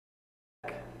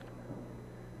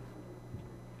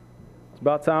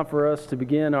about time for us to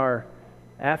begin our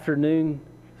afternoon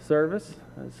service.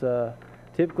 It's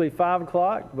typically 5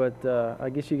 o'clock, but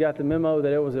I guess you got the memo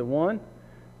that it was at 1,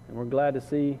 and we're glad to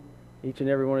see each and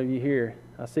every one of you here.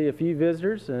 I see a few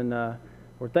visitors, and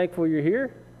we're thankful you're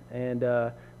here. And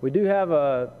we do have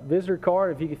a visitor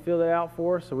card, if you could fill that out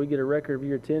for us so we get a record of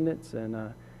your attendance.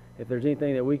 And if there's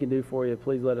anything that we can do for you,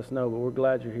 please let us know, but we're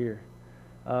glad you're here.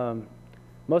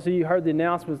 Most of you heard the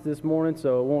announcements this morning,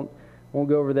 so I won't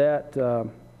go over that.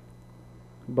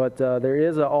 But there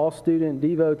is an all-student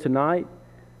Devo tonight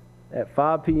at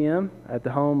 5 p.m. at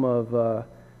the home of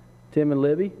Tim and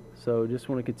Libby. So just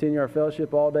want to continue our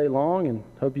fellowship all day long and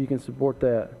hope you can support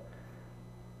that.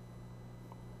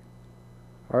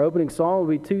 Our opening song will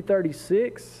be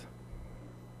 236.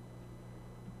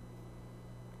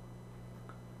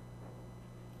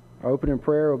 Our opening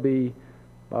prayer will be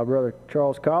by Brother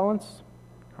Charles Collins.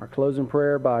 Our closing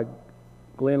prayer by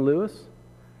Glenn Lewis.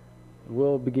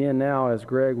 We'll begin now as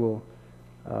Greg will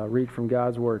read from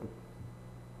God's Word.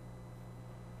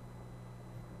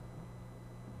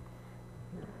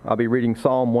 I'll be reading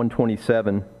Psalm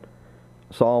 127.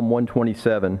 Psalm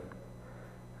 127.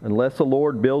 Unless the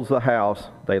Lord builds the house,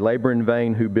 they labor in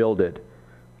vain who build it.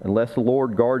 Unless the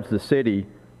Lord guards the city,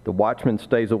 the watchman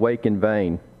stays awake in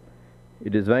vain.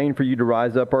 It is vain for you to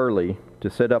rise up early, to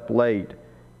sit up late,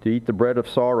 to eat the bread of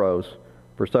sorrows,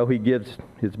 for so he gives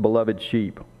his beloved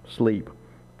sleep.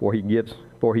 For he gives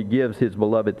his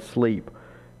beloved sleep.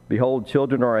 Behold,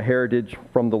 children are a heritage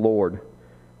from the Lord.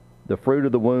 The fruit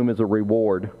of the womb is a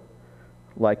reward.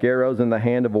 Like arrows in the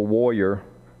hand of a warrior,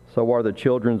 so are the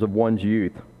children of one's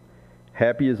youth.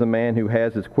 Happy is the man who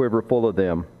has his quiver full of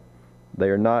them. They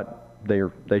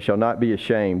shall not be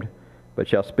ashamed, but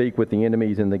shall speak with the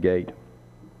enemies in the gate.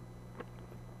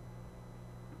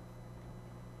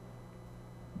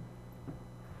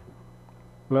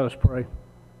 Let us pray.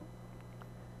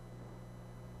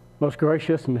 Most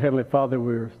gracious and Heavenly Father,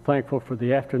 we're thankful for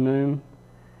the afternoon.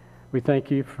 We thank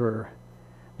you for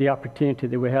the opportunity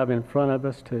that we have in front of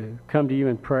us to come to you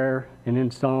in prayer and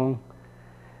in song.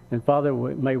 And Father,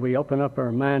 may we open up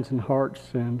our minds and hearts,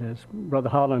 and as Brother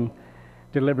Holland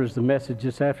delivers the message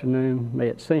this afternoon, may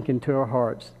it sink into our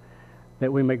hearts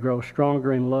that we may grow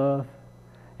stronger in love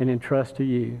and in trust to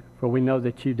you. For we know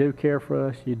that you do care for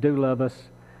us, you do love us,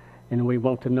 and we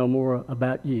want to know more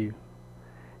about you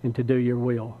and to do your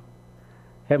will.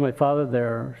 Heavenly Father,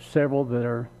 there are several that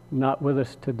are not with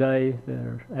us today, that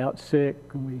are out sick.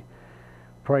 We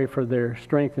pray for their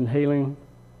strength and healing.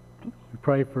 We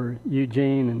pray for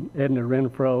Eugene and Edna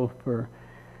Renfro for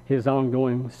his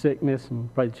ongoing sickness,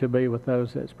 and pray that you'll be with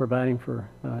those that's providing for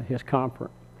his comfort.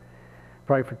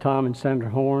 Pray for Tom and Sandra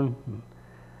Horn, and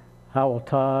Howell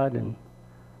Todd,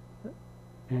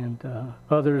 and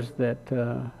others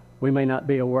that we may not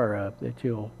be aware of, that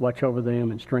you'll watch over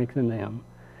them and strengthen them.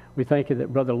 We thank you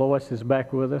that Brother Lois is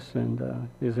back with us and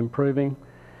is improving.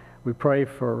 We pray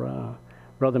for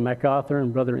Brother MacArthur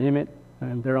and Brother Emmett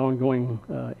and their ongoing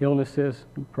illnesses.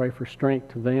 We pray for strength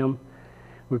to them.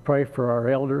 We pray for our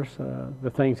elders,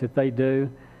 the things that they do.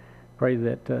 Pray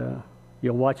that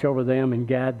you'll watch over them and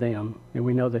guide them, and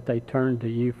we know that they turn to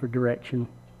you for direction.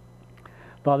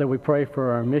 Father, we pray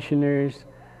for our missionaries,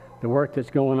 the work that's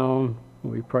going on.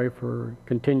 We pray for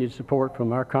continued support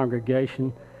from our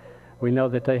congregation. We know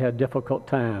that they have difficult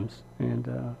times,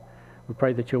 and we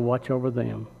pray that you'll watch over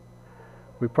them.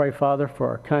 We pray, Father, for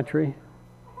our country.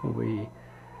 We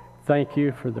thank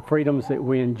you for the freedoms that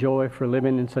we enjoy for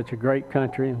living in such a great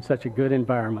country and such a good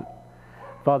environment.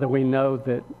 Father, we know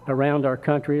that around our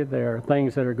country there are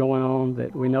things that are going on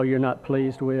that we know you're not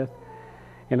pleased with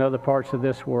in other parts of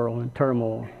this world in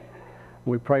turmoil.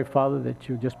 We pray, Father, that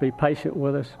you'll just be patient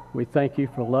with us. We thank you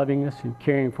for loving us and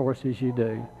caring for us as you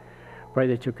do. Pray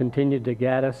that you'll continue to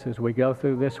guide us as we go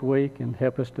through this week and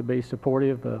help us to be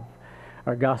supportive of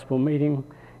our gospel meeting.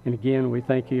 And again, we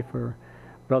thank you for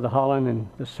Brother Holland and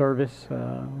the service.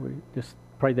 We just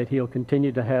pray that he'll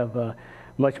continue to have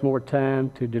much more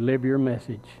time to deliver your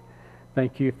message.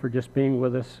 Thank you for just being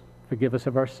with us. Forgive us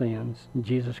of our sins. In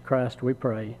Jesus Christ we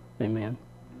pray. Amen.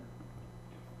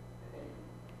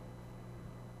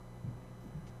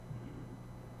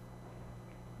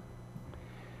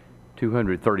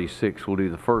 (236). We'll do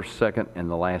the first, second, and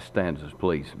the last stanzas,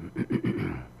 please.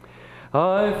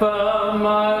 I found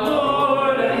my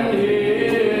Lord, and He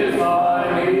is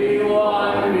mine. He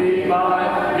won me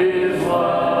by His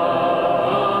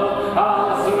love.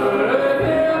 I'll serve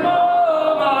Him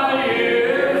all my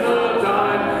years of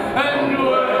time, and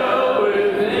dwell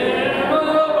with Him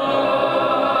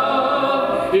above.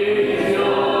 His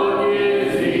yoke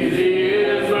is easy,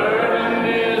 His burden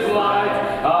is light.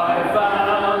 I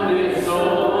found it,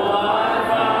 so I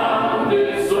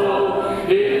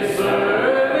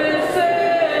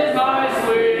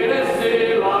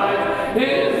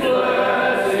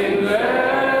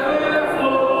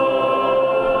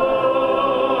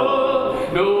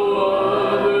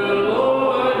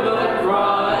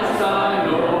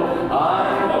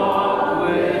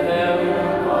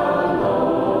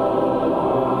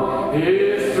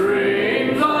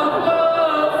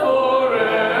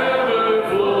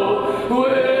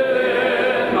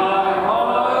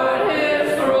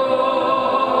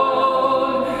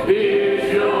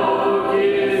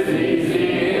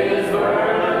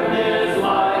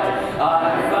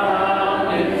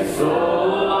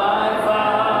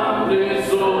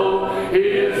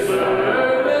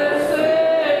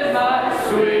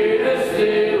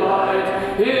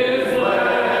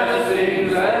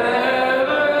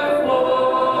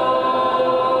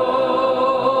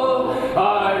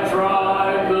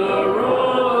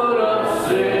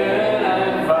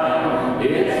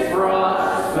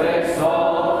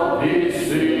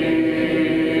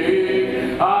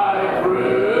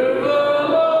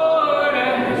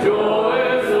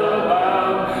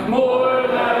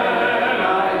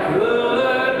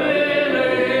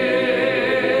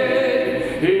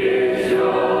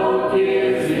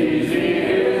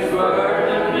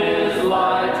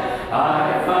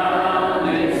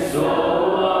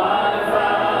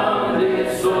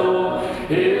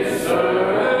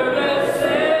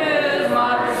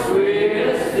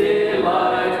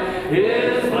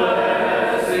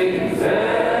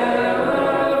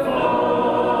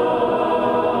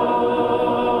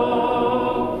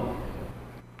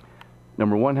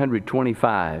Number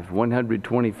 125.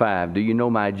 125. Do you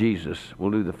know my Jesus? We'll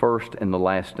do the first and the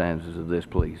last stanzas of this,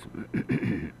 please.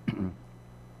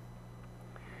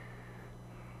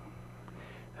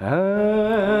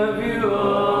 Have you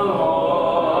a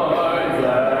heart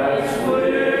that's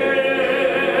weary,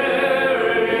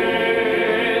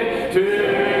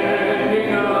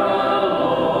 tending a lot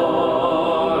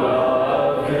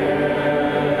of care?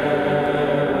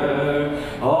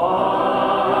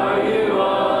 Are you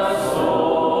a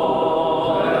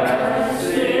soul that's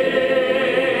seeking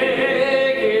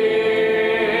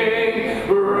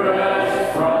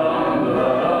rest from the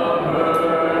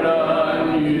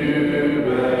burden you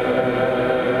bear?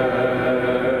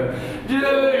 Do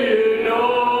you know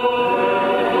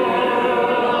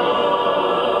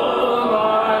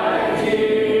my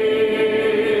Jesus?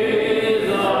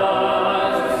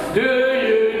 Do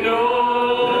you know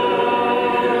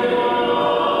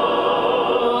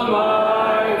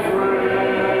my friend?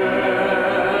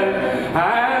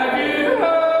 Have you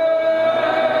heard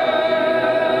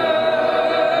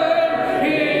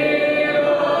he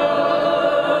loves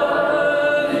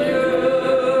you,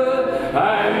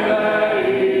 and that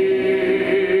he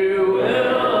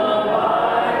will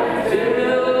abide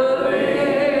till the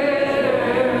end?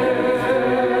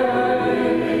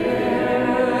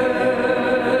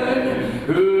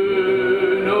 Who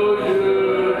knows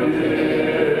your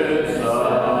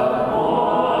disappointments?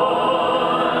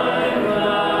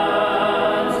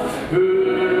 Who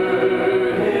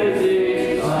is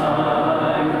each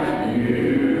time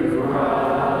you cry?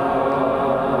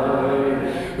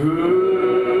 Who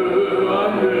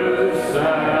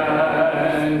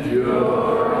understands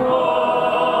your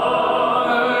heartaches?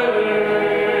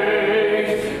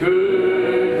 Who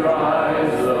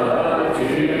dries the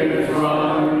tears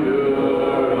from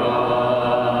your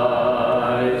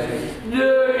eyes? Do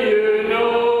you know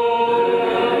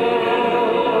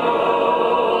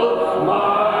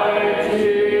my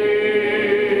Jesus?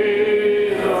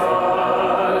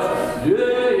 Do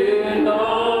you know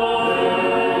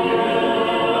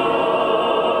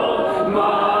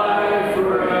my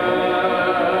friend?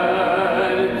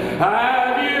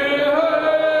 Have you heard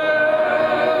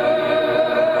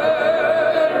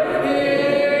he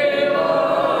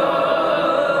loves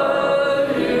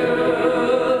you,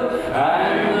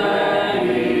 and that he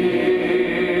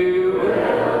will abide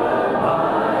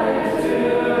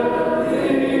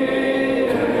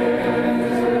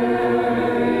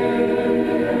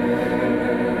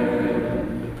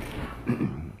till the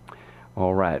end?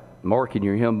 All right. Mark in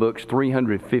your hymn books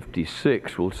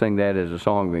 356. We'll sing that as a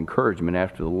song of encouragement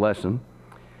after the lesson.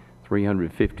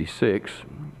 356.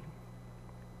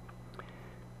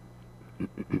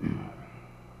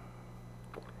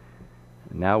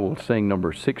 Now we'll sing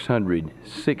number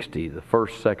 660, the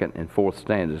first, second, and fourth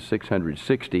stanzas.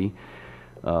 660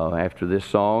 after this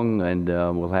song, and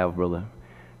we'll have Brother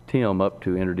Tim up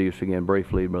to introduce again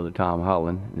briefly Brother Tom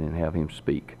Holland and have him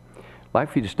speak. I'd like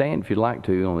for you to stand if you'd like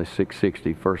to on this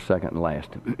 660, first, second, and last.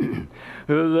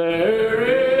 There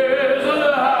is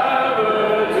a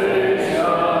habitation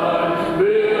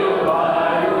built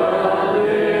by the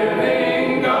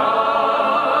living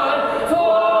God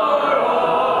for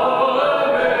all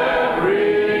of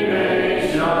every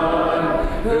nation,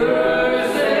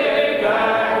 whose sake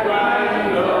that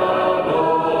grand abode.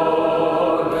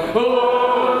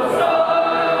 Oh, shall I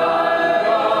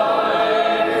dwell in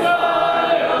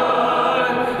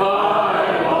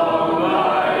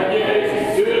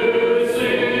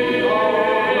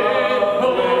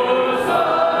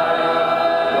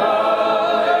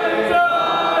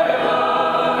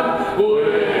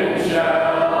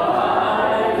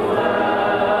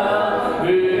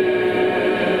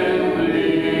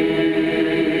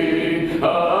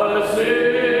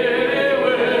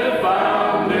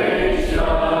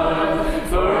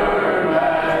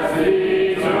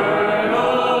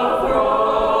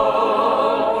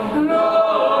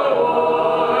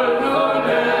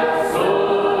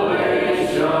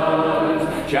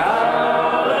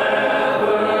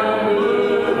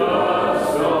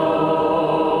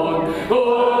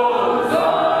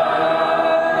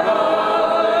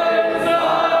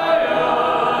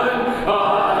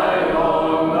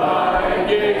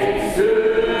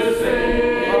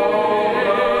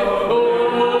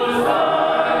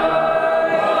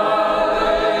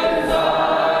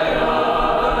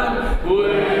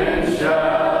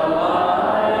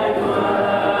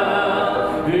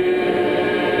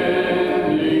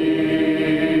thee?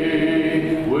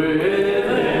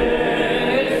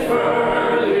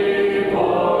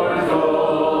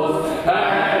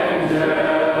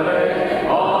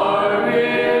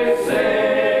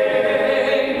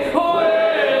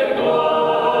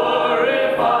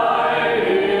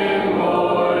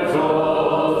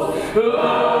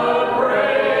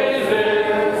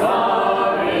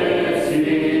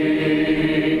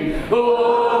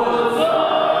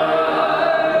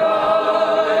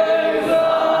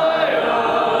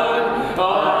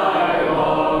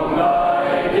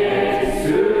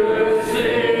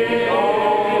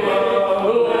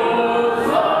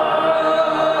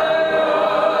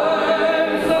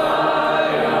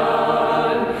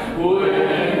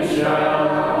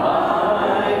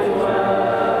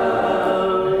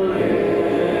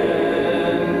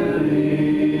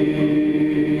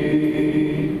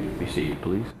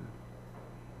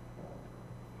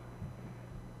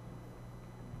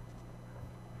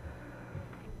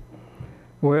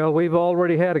 Well, we've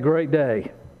already had a great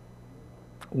day.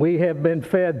 We have been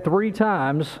fed 3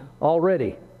 times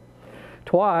already.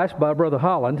 Twice by Brother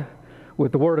Holland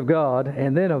with the Word of God,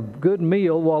 and then a good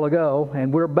meal a while ago,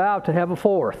 and we're about to have a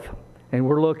 4th, and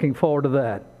we're looking forward to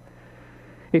that.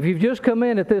 If you've just come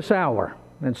in at this hour,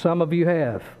 and some of you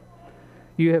have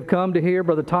come to hear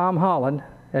Brother Tom Holland,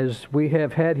 as we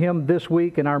have had him this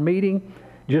week in our meeting,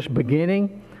 just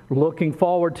beginning, looking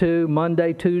forward to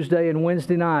Monday, Tuesday, and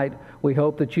Wednesday night. We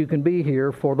hope that you can be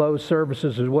here for those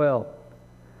services as well.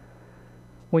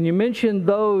 When you mention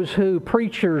those who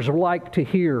preachers like to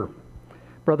hear,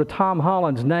 Brother Tom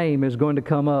Holland's name is going to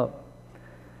come up.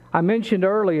 I mentioned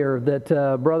earlier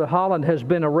that Brother Holland has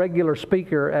been a regular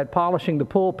speaker at Polishing the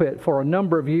Pulpit for a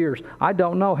number of years. I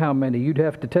don't know how many. You'd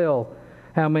have to tell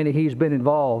how many he's been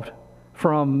involved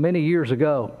from many years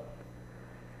ago.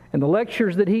 And the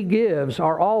lectures that he gives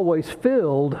are always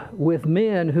filled with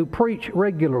men who preach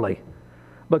regularly,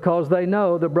 because they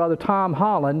know that Brother Tom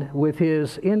Holland, with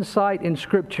his insight in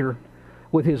Scripture,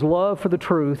 with his love for the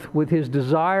truth, with his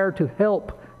desire to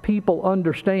help people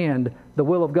understand the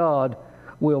will of God,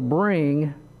 will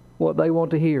bring what they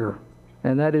want to hear,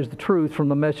 and that is the truth from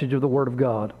the message of the Word of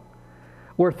God.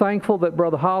 We're thankful that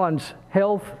Brother Holland's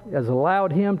health has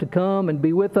allowed him to come and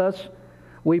be with us.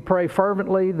 We pray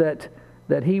fervently that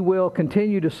he will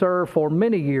continue to serve for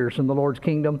many years in the Lord's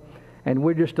kingdom, and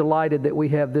we're just delighted that we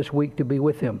have this week to be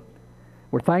with him.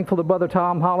 We're thankful that Brother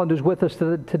Tom Holland is with us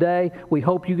today. We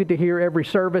hope you get to hear every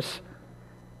service,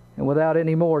 and without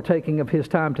any more taking of his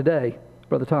time today,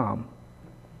 Brother Tom.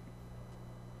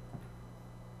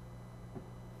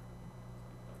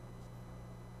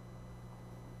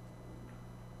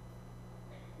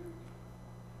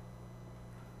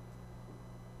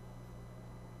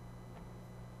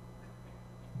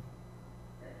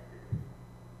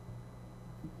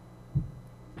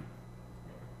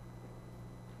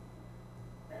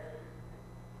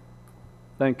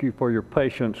 Thank you for your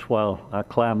patience while I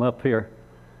climb up here.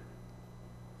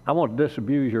 I want to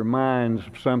disabuse your minds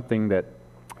of something that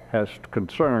has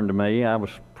concerned me. I was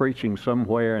preaching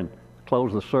somewhere and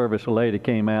closed the service. A lady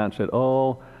came out and said,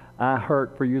 "Oh, I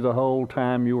hurt for you the whole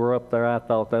time you were up there. I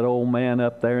thought that old man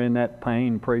up there in that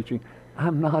pain preaching."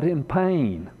 I'm not in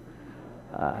pain.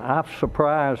 I've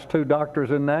surprised 2 doctors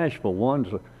in Nashville.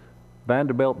 One's a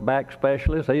Vanderbilt back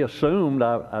specialist. He assumed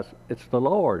it's the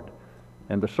Lord.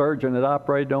 And the surgeon that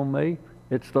operated on me,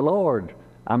 it's the Lord.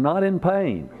 I'm not in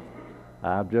pain.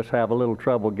 I just have a little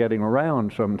trouble getting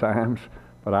around sometimes,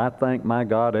 but I thank my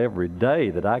God every day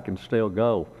that I can still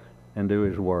go and do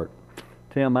His work.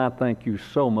 Tim, I thank you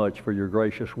so much for your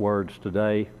gracious words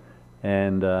today,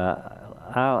 and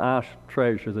I'll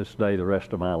treasure this day the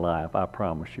rest of my life, I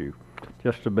promise you.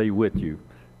 Just to be with you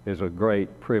is a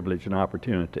great privilege and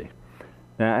opportunity.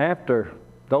 Now, after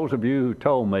those of you who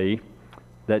told me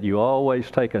that you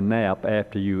always take a nap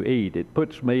after you eat, it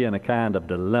puts me in a kind of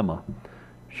dilemma.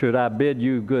 Should I bid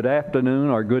you good afternoon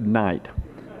or good night?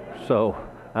 So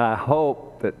I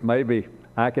hope that maybe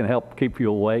I can help keep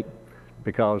you awake,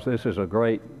 because this is a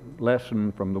great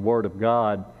lesson from the Word of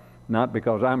God, not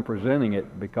because I'm presenting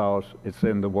it, because it's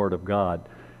in the Word of God.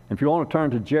 And if you want to turn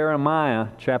to Jeremiah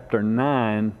chapter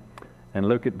 9 and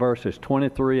look at verses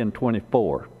 23 and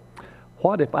 24.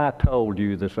 What if I told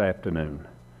you this afternoon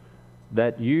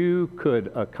that you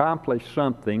could accomplish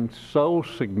something so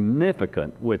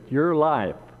significant with your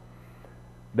life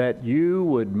that you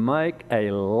would make a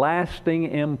lasting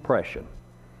impression?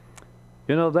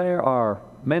 You know, there are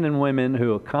men and women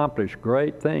who accomplish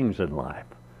great things in life.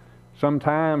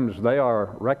 Sometimes they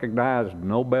are recognized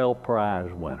Nobel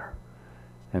Prize winner,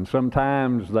 and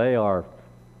sometimes they are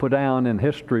put down in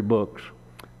history books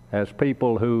as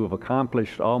people who have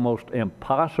accomplished almost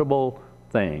impossible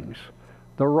things.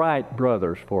 The Wright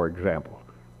brothers, for example,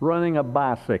 running a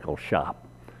bicycle shop,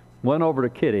 went over to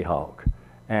Kitty Hawk,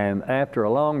 and after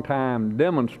a long time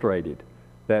demonstrated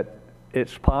that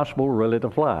it's possible really to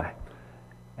fly.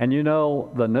 And you know,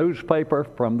 the newspaper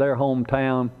from their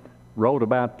hometown wrote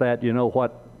about that. You know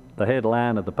what the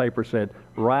headline of the paper said?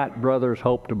 Wright brothers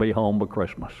hope to be home by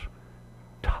Christmas.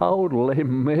 Totally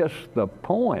missed the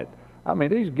point. I mean,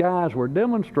 these guys were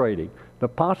demonstrating the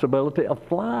possibility of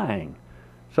flying.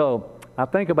 So I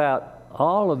think about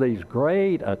all of these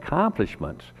great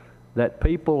accomplishments that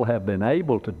people have been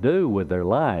able to do with their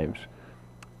lives.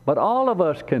 But all of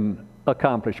us can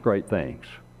accomplish great things.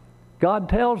 God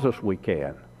tells us we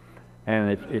can.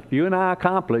 And if you and I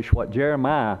accomplish what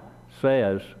Jeremiah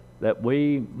says that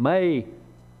we may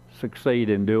succeed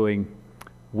in doing,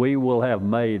 we will have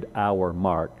made our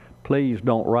mark. Please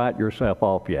don't write yourself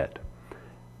off yet.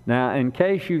 Now, in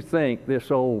case you think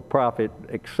this old prophet,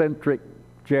 eccentric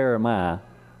Jeremiah,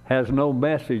 has no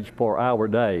message for our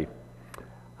day.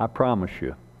 I promise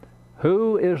you.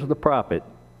 Who is the prophet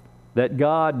that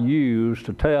God used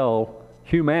to tell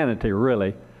humanity,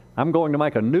 really, I'm going to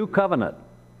make a new covenant?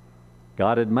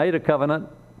 God had made a covenant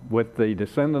with the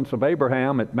descendants of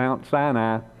Abraham at Mount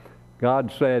Sinai.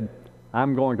 God said,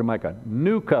 I'm going to make a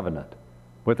new covenant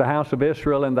with the house of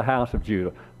Israel and the house of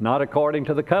Judah, not according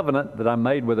to the covenant that I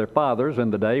made with their fathers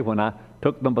in the day when I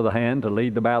took them by the hand to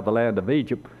lead them out of the land of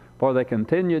Egypt. For they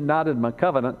continued not in my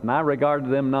covenant, and I regarded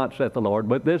them not, saith the Lord.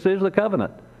 But this is the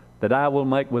covenant that I will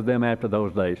make with them after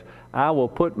those days. I will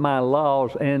put my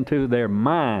laws into their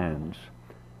minds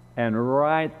and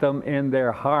write them in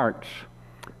their hearts.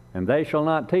 And they shall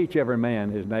not teach every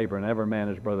man his neighbor and every man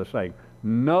his brother, saying,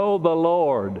 Know the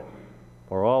Lord,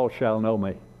 for all shall know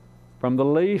me, from the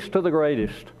least to the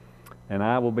greatest. And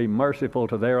I will be merciful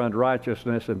to their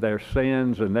unrighteousness, and their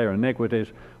sins and their iniquities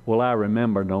will I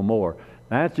remember no more.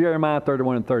 Now, that's Jeremiah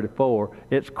 31 and 34.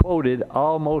 It's quoted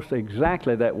almost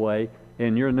exactly that way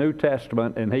in your New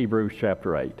Testament in Hebrews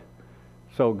chapter 8.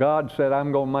 So God said,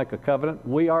 I'm going to make a covenant.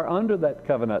 We are under that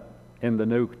covenant in the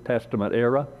New Testament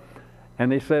era.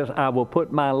 And he says, I will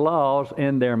put my laws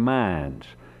in their minds.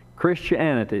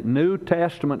 Christianity, New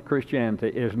Testament Christianity,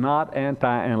 is not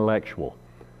anti-intellectual.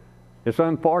 It's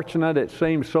unfortunate it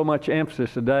seems so much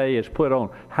emphasis today is put on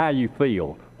how you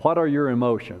feel. What are your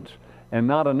emotions? And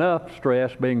not enough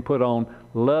stress being put on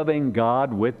loving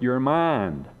God with your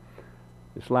mind.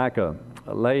 It's like a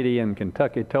lady in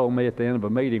Kentucky told me at the end of a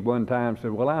meeting one time,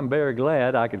 said, well, I'm very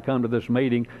glad I could come to this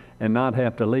meeting and not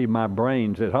have to leave my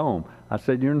brains at home. I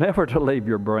said, you're never to leave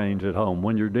your brains at home.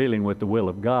 When you're dealing with the will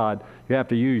of God, you have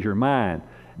to use your mind.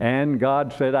 And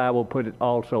God said, I will put it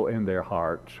also in their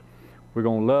hearts. We're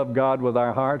going to love God with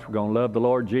our hearts. We're going to love the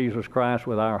Lord Jesus Christ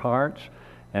with our hearts.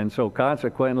 And so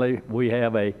consequently, we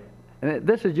have and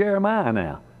this is Jeremiah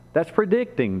now. That's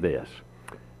predicting this.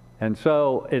 And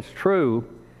so it's true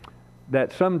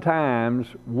that sometimes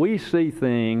we see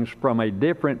things from a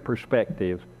different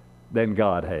perspective than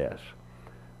God has.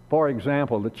 For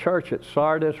example, the church at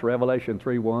Sardis, Revelation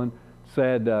 3:1,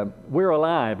 said, we're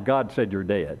alive. God said you're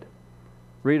dead.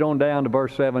 Read on down to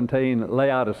verse 17,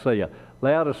 Laodicea.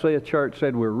 Laodicea church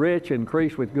said, we're rich,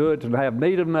 increased with goods, and have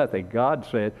need of nothing. God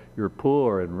said, you're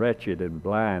poor and wretched and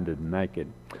blind and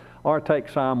naked. Or take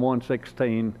Psalm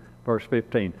 116, verse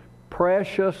 15.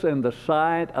 Precious in the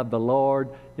sight of the Lord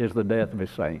is the death of his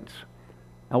saints.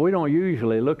 Now, we don't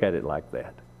usually look at it like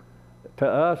that. To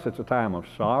us, it's a time of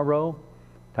sorrow,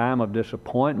 time of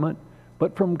disappointment,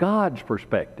 but from God's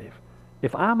perspective.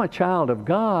 If I'm a child of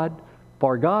God,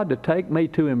 for God to take me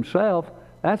to himself,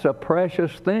 that's a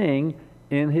precious thing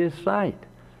in his sight.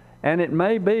 And it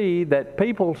may be that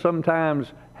people sometimes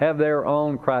have their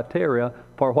own criteria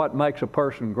for what makes a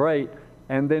person great,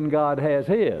 and then God has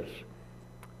his.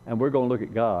 And we're going to look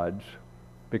at God's,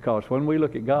 because when we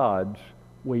look at God's,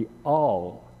 we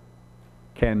all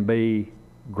can be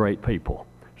great people.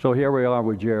 So here we are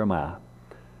with Jeremiah.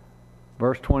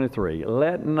 Verse 23,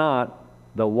 let not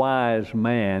the wise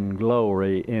man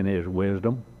glory in his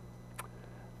wisdom.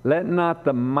 Let not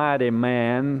the mighty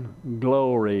man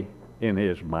glory in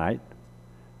his might,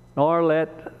 nor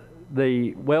let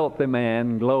the wealthy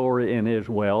man glory in his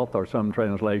wealth, or some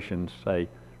translations say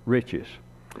riches.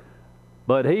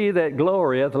 But he that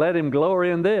glorieth, let him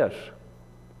glory in this,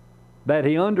 that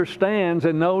he understands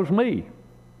and knows me,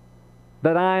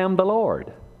 that I am the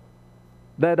Lord,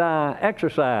 that I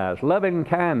exercise loving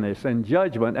kindness and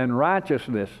judgment and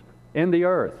righteousness in the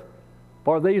earth,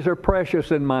 for these are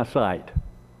precious in my sight.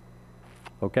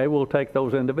 Okay, we'll take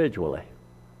those individually.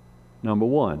 Number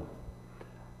one,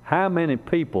 how many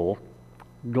people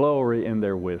glory in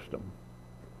their wisdom?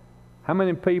 How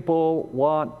many people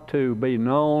want to be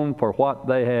known for what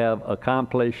they have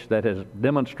accomplished that has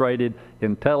demonstrated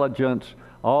intelligence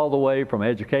all the way from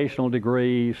educational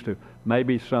degrees to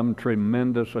maybe some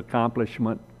tremendous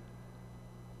accomplishment?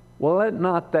 Well, let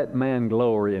not that man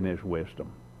glory in his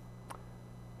wisdom.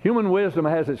 Human wisdom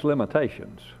has its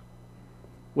limitations.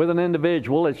 With an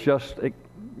individual, it's just,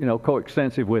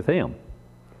 coextensive with him.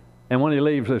 And when he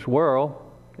leaves this world,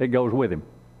 it goes with him.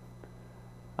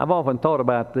 I've often thought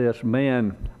about this.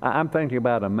 I'm thinking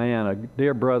about a man, a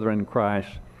dear brother in Christ,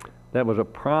 that was a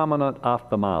prominent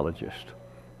ophthalmologist.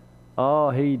 Oh,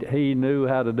 he knew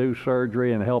how to do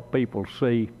surgery and help people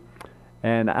see.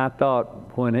 And I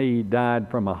thought when he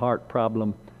died from a heart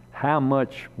problem, how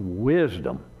much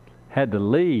wisdom had to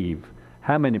leave,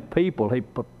 how many people he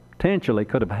potentially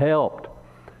could have helped.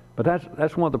 But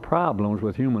that's one of the problems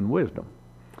with human wisdom.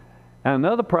 And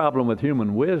another problem with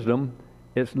human wisdom,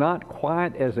 it's not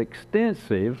quite as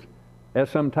extensive as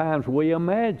sometimes we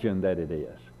imagine that it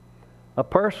is. A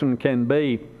person can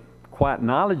be quite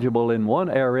knowledgeable in one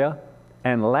area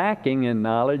and lacking in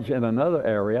knowledge in another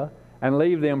area and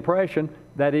leave the impression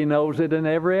that he knows it in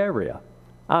every area.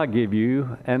 I'll give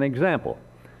you an example.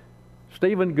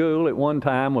 Stephen Gould at one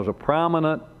time was a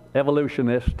prominent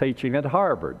evolutionist teaching at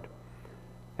Harvard.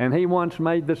 And he once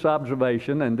made this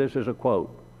observation, and this is a quote: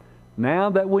 "Now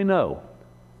that we know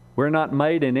we're not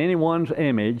made in anyone's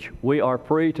image, we are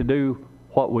free to do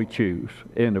what we choose."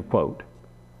 End of quote.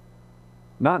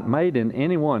 Not made in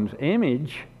anyone's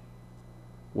image.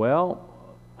 Well,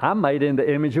 I'm made in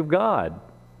the image of God.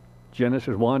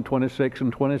 Genesis 1:26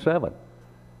 and 27.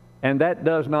 And that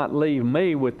does not leave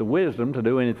me with the wisdom to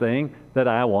do anything that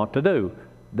I want to do.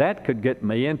 That could get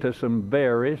me into some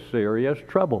very serious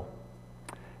trouble.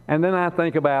 And then I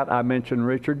think about, I mentioned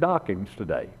Richard Dawkins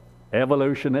today,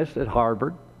 evolutionist at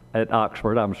Oxford,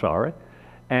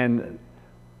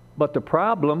 but the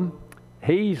problem,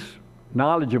 he's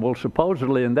knowledgeable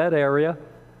supposedly in that area,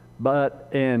 but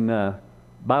in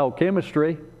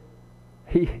biochemistry,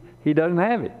 he doesn't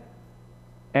have it.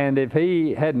 And if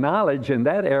he had knowledge in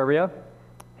that area,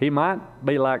 he might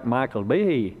be like Michael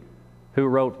Behe, who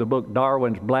wrote the book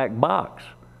Darwin's Black Box.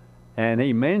 And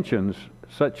he mentions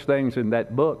such things in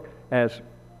that book as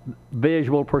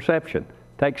visual perception.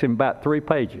 Takes him about 3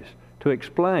 pages to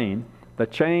explain the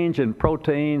change in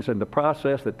proteins and the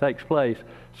process that takes place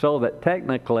so that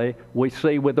technically we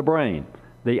see with the brain.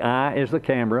 The eye is the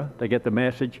camera to get the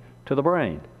message to the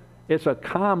brain. It's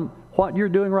what you're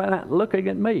doing right now, looking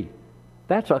at me,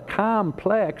 that's a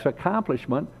complex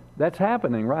accomplishment that's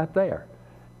happening right there.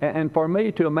 And for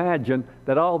me to imagine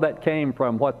that all that came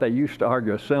from what they used to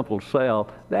argue a simple cell,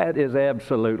 that is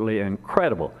absolutely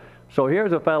incredible. So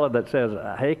here's a fellow that says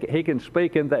he can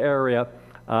speak in the area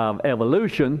of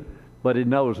evolution, but he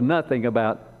knows nothing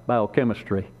about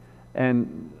biochemistry.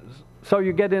 And so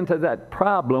you get into that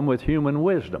problem with human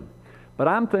wisdom. But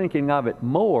I'm thinking of it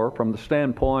more from the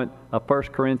standpoint of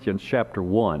 1 Corinthians chapter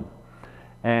 1.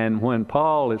 And when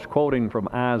Paul is quoting from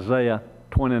Isaiah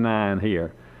 29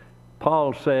 here,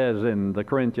 Paul says in the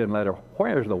Corinthian letter,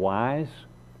 "Where is the wise?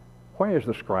 Where is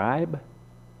the scribe?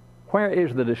 Where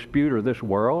is the disputer of this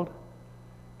world?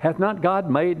 Hath not God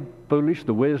made foolish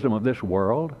the wisdom of this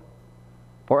world?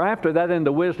 For after that in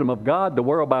the wisdom of God, the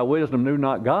world by wisdom knew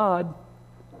not God.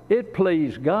 It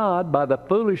pleased God by the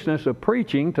foolishness of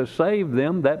preaching to save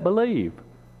them that believe.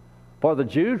 For the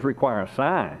Jews require a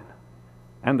sign,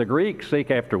 and the Greeks seek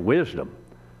after wisdom.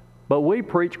 But we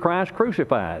preach Christ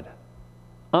crucified,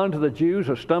 unto the Jews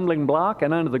a stumbling block,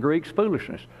 and unto the Greeks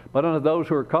foolishness. But unto those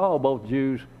who are called, both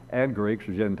Jews and Greeks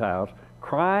or Gentiles,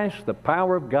 Christ, the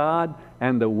power of God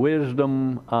and the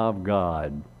wisdom of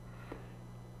God."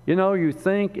 You know, you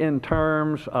think in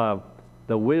terms of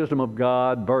the wisdom of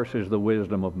God versus the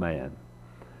wisdom of man.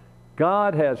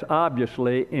 God has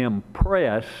obviously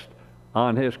impressed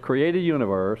on His created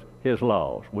universe His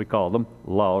laws. We call them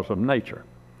laws of nature.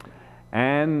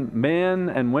 And men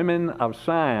and women of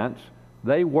science,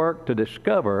 they work to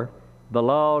discover the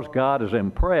laws God has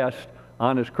impressed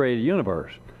on His created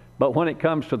universe. But when it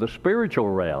comes to the spiritual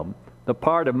realm, the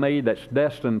part of me that's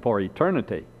destined for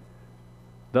eternity,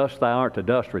 "Thus thou art to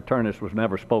dust returnest" was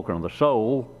never spoken of the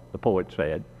soul, the poet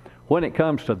said. When it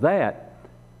comes to that,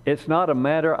 it's not a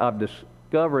matter of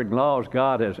discovering laws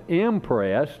God has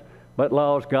impressed, but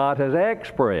laws God has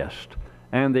expressed.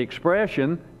 And the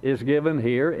expression is given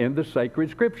here in the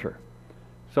sacred Scripture.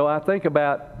 So I think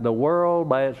about the world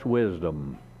by its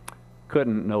wisdom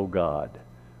couldn't know God.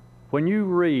 When you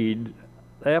read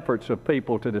efforts of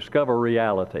people to discover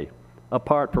reality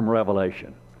apart from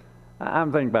revelation,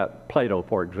 I'm thinking about Plato,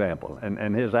 for example,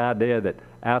 and his idea that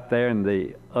out there in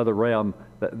the other realm,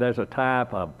 there's a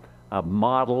type of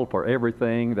model for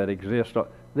everything that exists.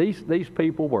 These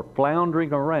people were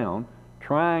floundering around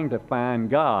trying to find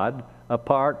God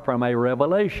apart from a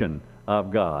revelation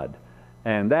of God.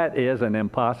 And that is an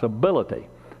impossibility.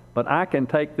 But I can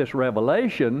take this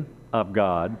revelation of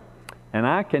God and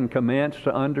I can commence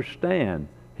to understand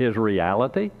His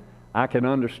reality. I can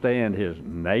understand His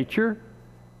nature,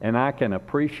 and I can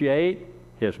appreciate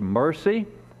His mercy.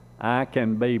 I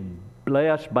can be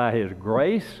blessed by His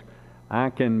grace. I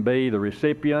can be the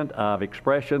recipient of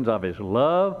expressions of His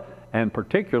love, and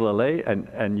particularly,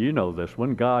 and you know this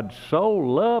one, God so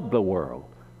loved the world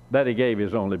that He gave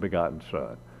His only begotten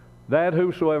Son, that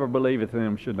whosoever believeth in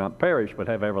Him should not perish but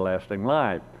have everlasting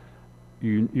life.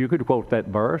 You could quote that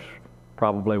verse,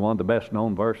 probably one of the best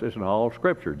known verses in all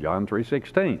Scripture, John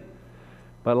 3:16.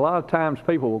 But a lot of times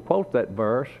people will quote that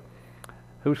verse,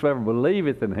 "Whosoever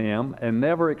believeth in Him," and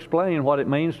never explain what it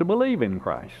means to believe in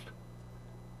Christ.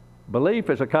 Belief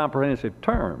is a comprehensive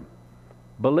term,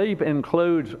 Belief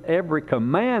includes every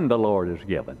command the Lord has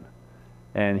given.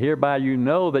 And hereby you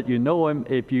know that you know Him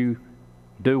if you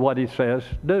do what He says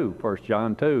do. 1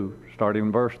 John 2, starting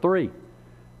in verse 3.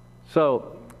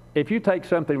 So, if you take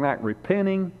something like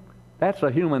repenting, that's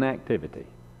a human activity.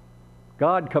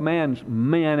 God commands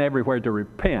men everywhere to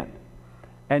repent.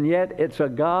 And yet, it's a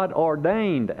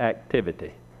God-ordained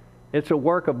activity. It's a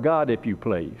work of God, if you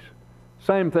please.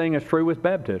 Same thing is true with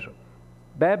baptism.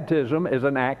 Baptism is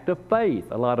an act of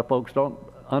faith. A lot of folks don't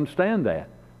understand that.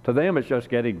 To them, it's just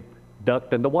getting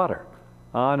ducked in the water.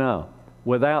 Oh, no.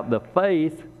 Without the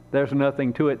faith, there's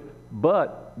nothing to it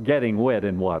but getting wet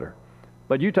in water.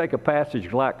 But you take a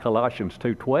passage like Colossians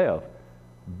 2:12,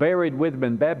 buried with Him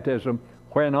in baptism,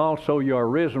 wherein also you are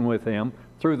risen with Him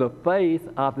through the faith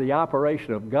of the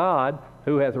operation of God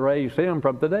who hath raised Him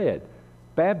from the dead.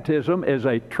 Baptism is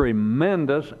a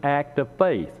tremendous act of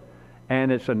faith.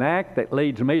 And it's an act that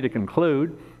leads me to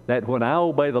conclude that when I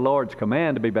obey the Lord's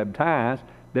command to be baptized,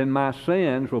 then my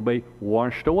sins will be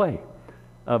washed away.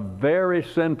 A very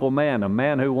sinful man, a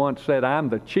man who once said, I'm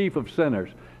the chief of sinners,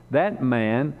 that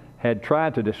man had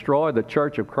tried to destroy the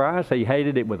church of Christ. He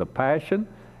hated it with a passion,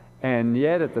 and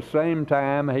yet at the same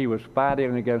time he was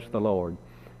fighting against the Lord.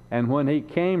 And when he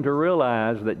came to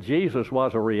realize that Jesus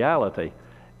was a reality,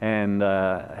 and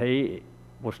he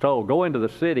was told, go into the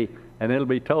city and it'll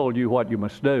be told you what you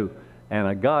must do. And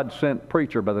a God-sent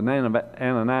preacher by the name of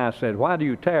Ananias said, why do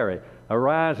you tarry?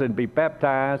 Arise and be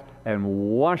baptized and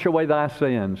wash away thy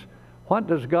sins. What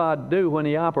does God do when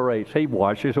He operates? He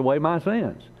washes away my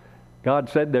sins. God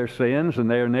said, their sins and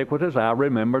their iniquities I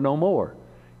remember no more.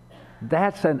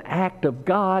 That's an act of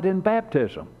God in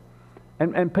baptism.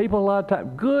 And people a lot of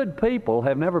times, good people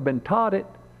have never been taught it.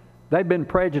 They've been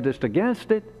prejudiced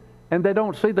against it, and they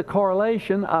don't see the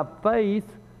correlation of faith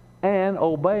and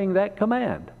obeying that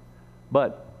command.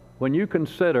 But when you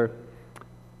consider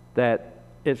that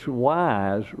it's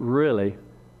wise, really,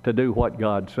 to do what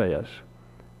God says,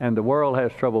 and the world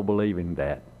has trouble believing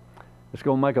that, it's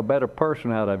going to make a better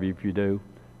person out of you if you do,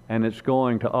 and it's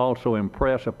going to also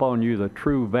impress upon you the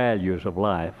true values of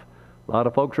life. A lot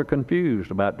of folks are confused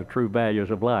about the true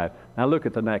values of life. Now look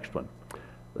at the next one.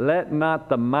 Let not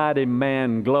the mighty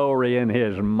man glory in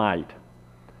his might.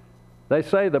 They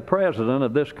say the president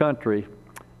of this country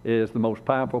is the most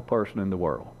powerful person in the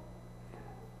world.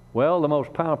 Well, the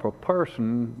most powerful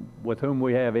person with whom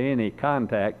we have any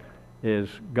contact is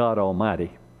God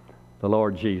Almighty, the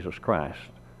Lord Jesus Christ.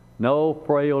 No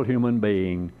frail human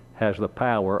being has the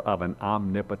power of an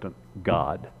omnipotent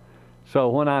God. So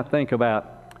when I think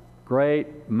about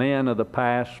great men of the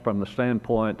past from the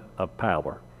standpoint of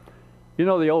power, you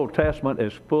know, the Old Testament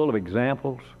is full of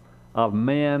examples of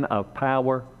men of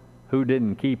power who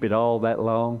didn't keep it all that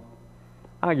long.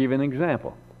 I'll give you an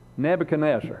example.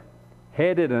 Nebuchadnezzar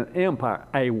headed an empire,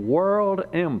 a world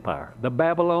empire, the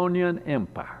Babylonian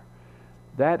Empire.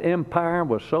 That empire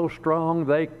was so strong,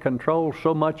 they controlled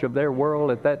so much of their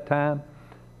world at that time.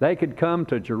 They could come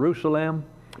to Jerusalem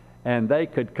and they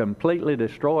could completely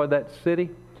destroy that city.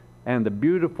 And the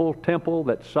beautiful temple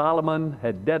that Solomon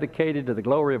had dedicated to the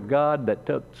glory of God that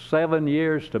took 7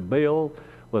 years to build,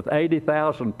 with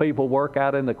 80,000 people work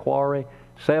out in the quarry,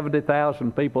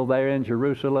 70,000 people there in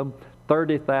Jerusalem,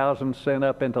 30,000 sent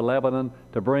up into Lebanon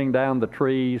to bring down the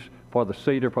trees for the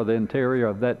cedar for the interior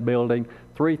of that building,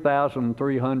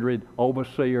 3,300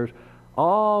 overseers,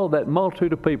 all that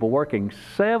multitude of people working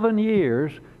 7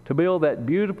 years to build that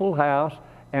beautiful house,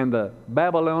 and the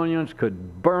Babylonians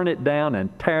could burn it down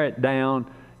and tear it down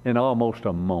in almost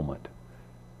a moment.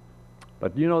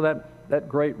 But you know that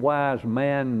great wise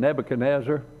man,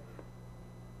 Nebuchadnezzar,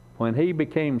 when he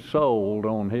became sold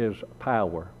on his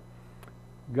power,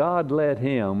 God let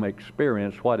him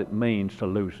experience what it means to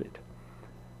lose it.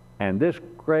 And this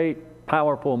great,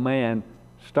 powerful man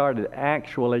started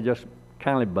actually just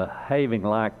kind of behaving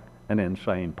like an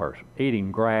insane person,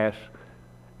 eating grass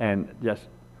and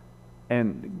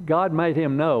God made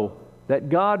him know that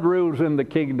God rules in the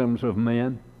kingdoms of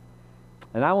men.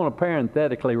 And I want to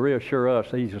parenthetically reassure us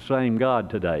He's the same God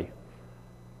today.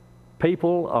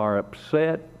 People are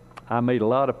upset. I meet a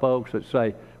lot of folks that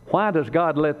say, why does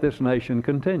God let this nation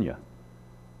continue?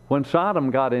 When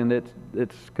Sodom got in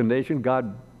its condition,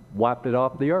 God wiped it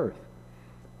off the earth.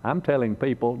 I'm telling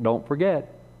people, don't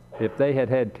forget, if they had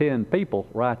had 10 people,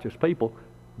 righteous people,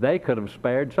 they could have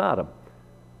spared Sodom.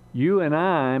 You and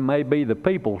I may be the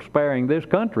people sparing this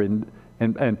country,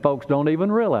 and folks don't even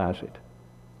realize it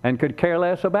and could care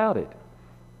less about it.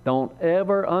 Don't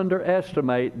ever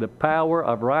underestimate the power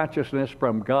of righteousness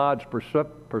from God's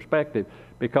perspective,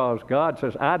 because God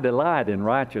says, I delight in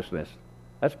righteousness.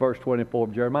 That's verse 24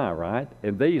 of Jeremiah, right?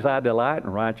 In these I delight in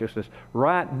righteousness,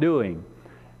 right doing,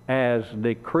 as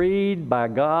decreed by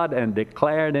God and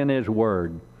declared in His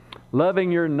Word,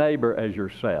 loving your neighbor as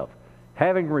yourself,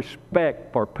 having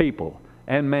respect for people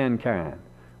and mankind.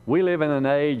 We live in an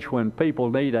age when people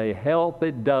need a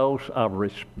healthy dose of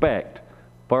respect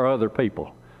for other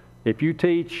people. If you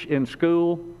teach in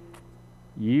school,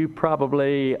 you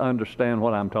probably understand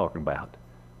what I'm talking about.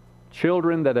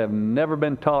 Children that have never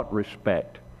been taught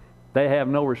respect, they have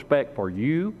no respect for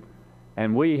you,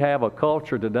 and we have a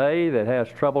culture today that has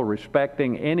trouble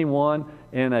respecting anyone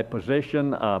in a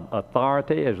position of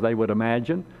authority, as they would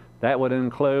imagine. That would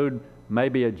include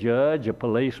maybe a judge, a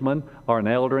policeman, or an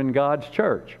elder in God's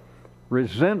church.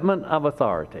 Resentment of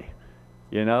authority.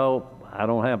 You know, I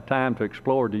don't have time to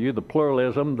explore to you the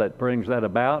pluralism that brings that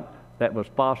about, that was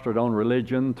fostered on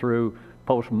religion through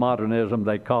postmodernism,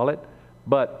 they call it.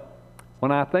 But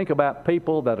when I think about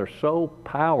people that are so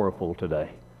powerful today,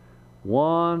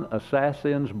 one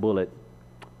assassin's bullet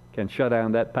can shut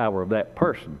down that power of that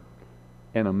person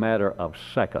in a matter of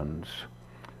seconds.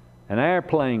 An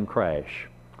airplane crash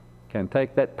can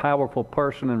take that powerful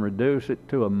person and reduce it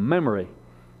to a memory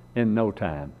in no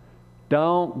time.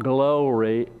 Don't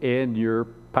glory in your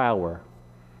power.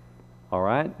 All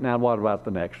right? Now what about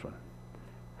the next one?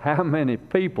 How many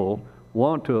people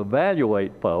want to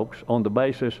evaluate folks on the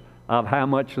basis of how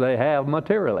much they have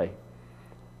materially?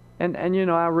 And you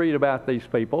know, I read about these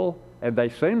people, and they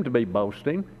seem to be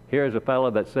boasting. Here's a fellow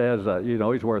that says, you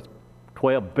know, he's worth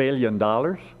 $12 billion.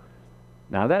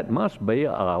 Now, that must be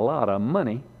a lot of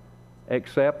money,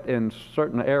 except in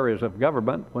certain areas of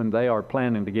government when they are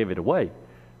planning to give it away.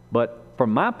 But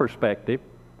from my perspective,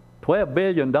 $12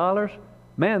 billion,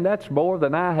 man, that's more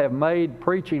than I have made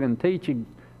preaching and teaching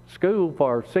school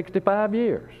for 65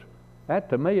 years.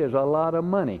 That, to me, is a lot of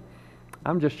money.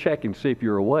 I'm just checking to see if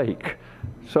you're awake.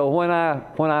 So when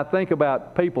I think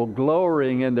about people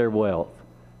glorying in their wealth,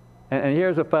 and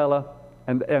here's a fella,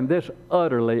 and this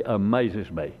utterly amazes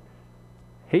me.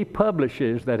 He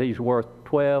publishes that he's worth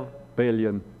 $12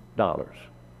 billion.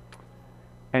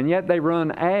 And yet they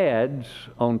run ads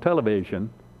on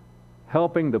television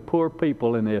helping the poor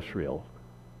people in Israel.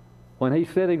 When he's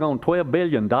sitting on $12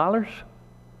 billion,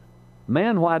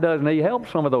 man, why doesn't he help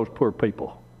some of those poor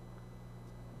people?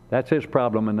 That's his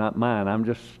problem and not mine. I'm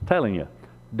just telling you.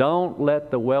 Don't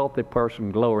let the wealthy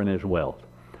person glory in his wealth.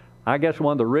 I guess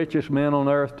one of the richest men on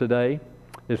earth today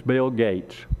is Bill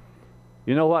Gates.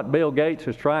 You know what Bill Gates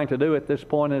is trying to do at this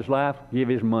point in his life? Give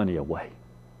his money away.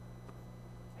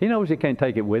 He knows he can't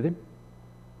take it with him.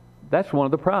 That's one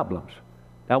of the problems.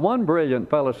 Now, one brilliant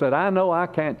fellow said, I know I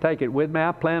can't take it with me.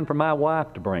 I plan for my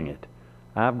wife to bring it.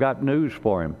 I've got news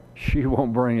for him. She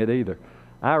won't bring it either.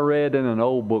 I read in an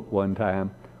old book one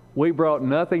time, we brought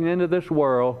nothing into this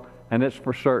world, and it's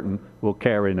for certain we'll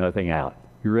carry nothing out.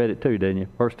 You read it too, didn't you?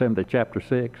 1 Timothy chapter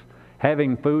 6.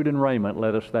 Having food and raiment,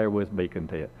 let us therewith be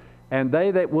content. And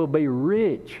they that will be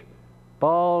rich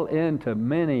fall into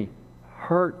many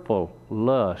hurtful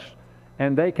lusts.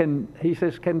 And they can, he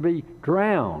says, can be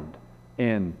drowned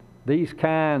in these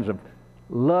kinds of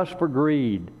lust for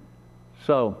greed.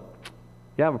 So,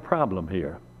 you have a problem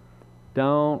here.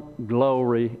 Don't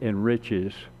glory in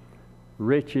riches.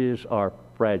 Riches are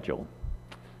fragile.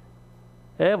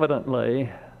 Evidently,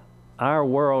 our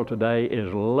world today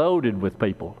is loaded with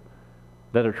people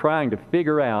that are trying to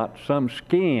figure out some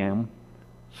scam,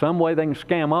 some way they can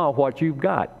scam off what you've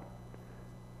got.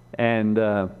 And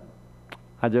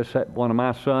I just had one of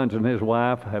my sons and his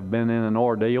wife have been in an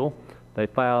ordeal. They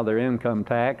filed their income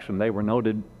tax, and they were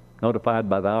notified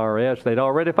by the IRS they'd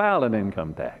already filed an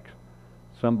income tax.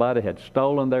 Somebody had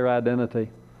stolen their identity,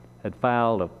 had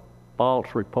filed a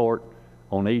false report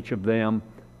on each of them.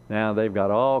 Now they've got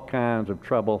all kinds of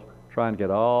trouble trying to get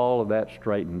all of that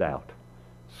straightened out.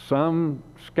 Some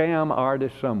scam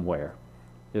artist somewhere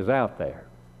is out there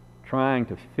trying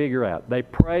to figure out. They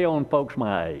prey on folks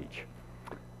my age.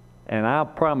 And I'll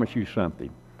promise you something.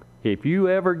 If you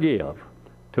ever give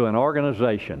to an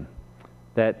organization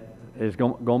that is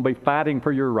going to be fighting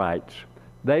for your rights,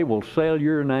 they will sell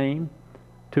your name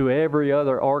to every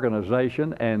other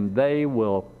organization, and they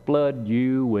will flood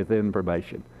you with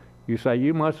information. You say,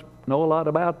 you must know a lot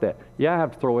about that. Yeah, I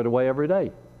have to throw it away every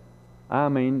day. I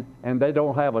mean, and they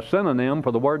don't have a synonym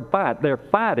for the word fight. They're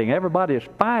fighting. Everybody is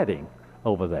fighting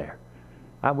over there.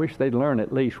 I wish they'd learn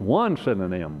at least one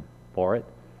synonym for it,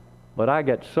 but I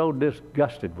get so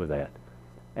disgusted with that.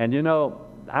 And you know,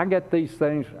 I get these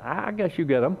things, I guess you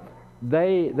get them.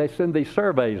 They send these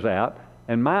surveys out,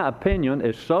 and my opinion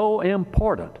is so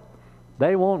important.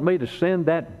 They want me to send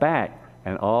that back,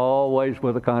 and always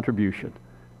with a contribution.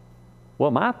 Well,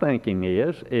 my thinking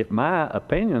is, if my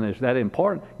opinion is that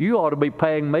important, you ought to be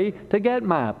paying me to get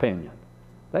my opinion.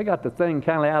 They got the thing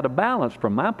kind of out of balance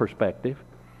from my perspective.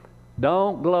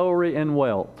 Don't glory in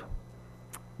wealth.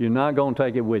 You're not going to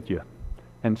take it with you.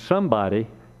 And somebody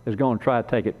is going to try to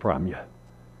take it from you.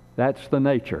 That's the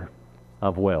nature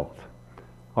of wealth.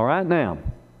 All right, now,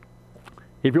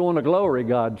 if you want to glory,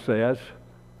 God says,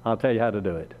 I'll tell you how to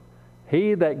do it.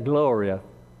 He that glorieth,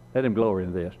 let him glory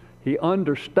in this. He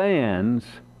understands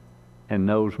and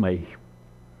knows me.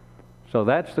 So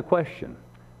that's the question.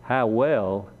 How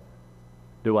well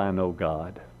do I know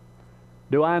God?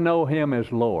 Do I know him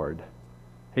as Lord?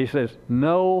 He says,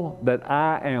 know that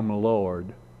I am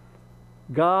Lord.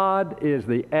 God is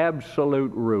the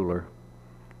absolute ruler.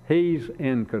 He's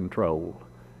in control.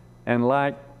 And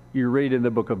like you read in the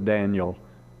book of Daniel,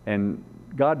 and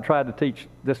God tried to teach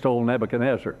this to old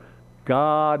Nebuchadnezzar,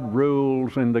 God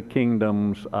rules in the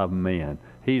kingdoms of men.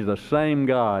 He's the same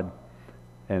God.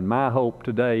 And my hope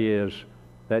today is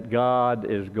that God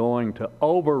is going to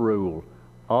overrule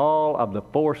all of the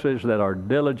forces that are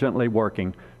diligently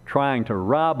working, trying to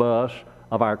rob us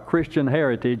of our Christian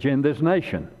heritage in this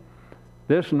nation.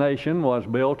 This nation was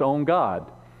built on God.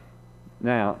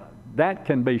 Now, that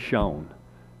can be shown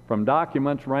from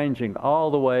documents ranging all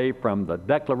the way from the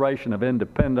Declaration of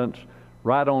Independence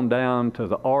right on down to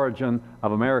the origin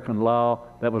of American law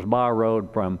that was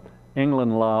borrowed from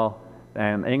England law,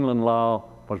 and England law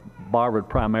was borrowed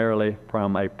primarily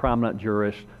from a prominent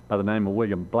jurist by the name of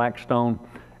William Blackstone.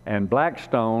 And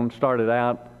Blackstone started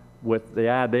out with the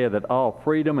idea that all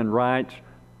freedom and rights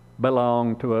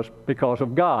belong to us because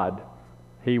of God.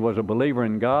 He was a believer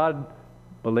in God,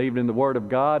 believed in the Word of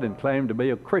God, and claimed to be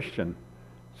a Christian.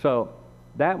 So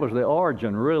that was the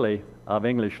origin, really, of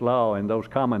English law in those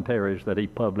commentaries that he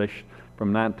published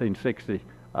from 1960,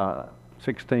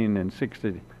 1660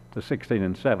 to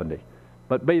 1670.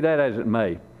 But be that as it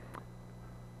may,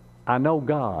 I know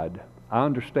God, I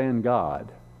understand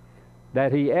God,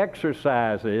 that he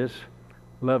exercises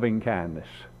loving kindness.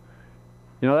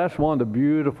 You know, that's one of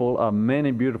the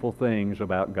many beautiful things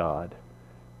about God.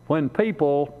 When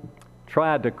people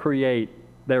try to create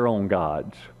their own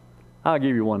gods, I'll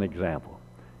give you one example.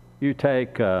 You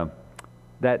take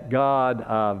that god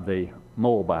of the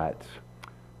Moabites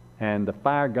and the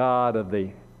fire god of the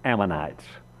Ammonites.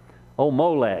 Oh,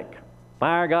 Molech,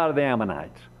 fire god of the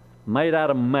Ammonites, made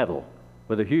out of metal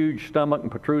with a huge stomach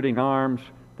and protruding arms.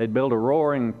 They'd build a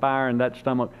roaring fire in that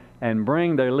stomach and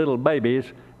bring their little babies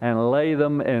and lay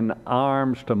them in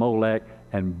arms to Molech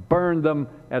and burn them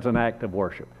as an act of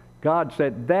worship. God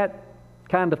said, that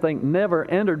kind of thing never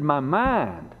entered my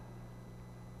mind.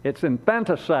 It's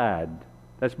infanticide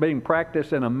that's being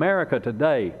practiced in America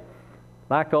today.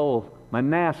 Like old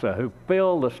Manasseh, who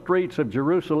filled the streets of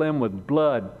Jerusalem with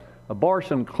blood.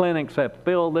 Abortion clinics have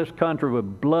filled this country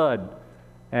with blood.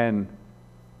 And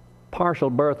partial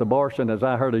birth abortion, as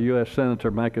I heard a U.S. Senator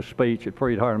make a speech at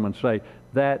Freed Hardeman say,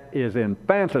 that is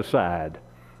infanticide.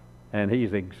 And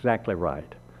he's exactly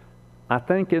right. I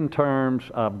think in terms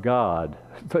of God,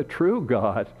 the true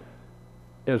God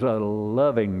is a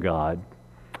loving God.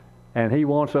 And he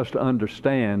wants us to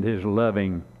understand his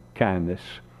loving kindness.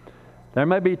 There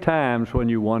may be times when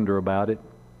you wonder about it.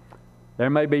 There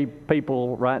may be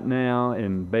people right now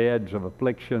in beds of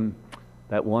affliction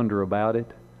that wonder about it.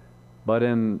 But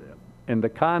in the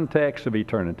context of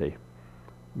eternity,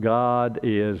 God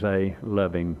is a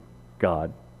loving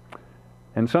God.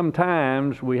 And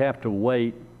sometimes we have to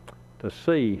wait to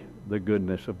see the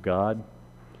goodness of God.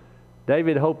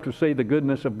 David hoped to see the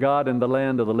goodness of God in the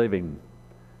land of the living.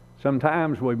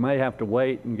 Sometimes we may have to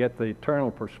wait and get the eternal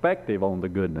perspective on the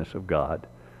goodness of God.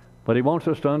 But he wants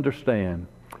us to understand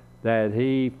that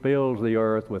he fills the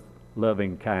earth with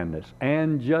loving kindness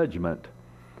and judgment.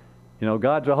 You know,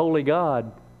 God's a holy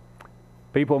God.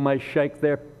 People may shake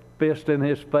their fist in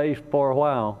his face for a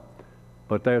while,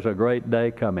 but there's a great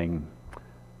day coming.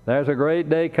 There's a great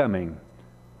day coming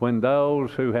when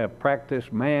those who have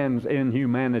practiced man's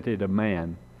inhumanity to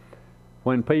man,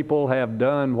 when people have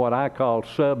done what I call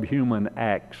subhuman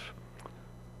acts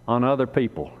on other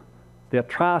people, the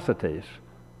atrocities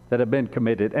that have been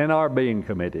committed and are being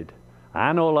committed.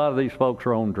 I know a lot of these folks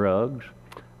are on drugs.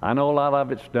 I know a lot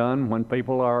of it's done when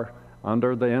people are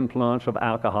under the influence of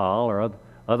alcohol or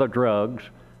other drugs.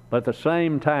 But at the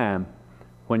same time,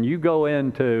 when you go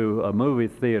into a movie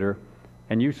theater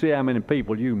and you see how many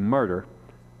people you murder,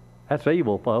 that's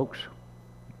evil, folks.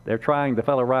 They're trying the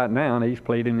fellow right now, and he's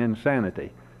pleading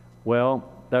insanity.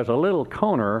 Well, there's a little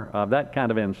corner of that kind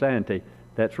of insanity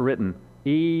that's written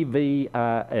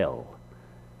EVIL.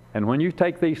 And when you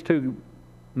take these two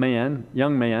men,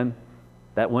 young men,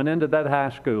 that went into that high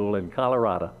school in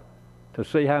Colorado to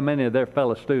see how many of their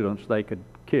fellow students they could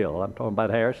kill. I'm talking about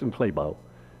Harrison Klebo.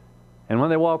 And when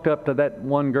they walked up to that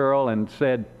one girl and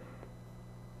said,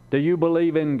 "Do you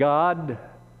believe in God?"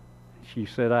 She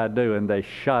said, "I do," and they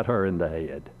shot her in the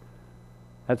head.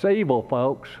 That's evil,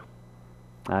 folks.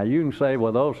 Now you can say,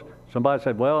 well, somebody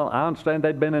said, well, I understand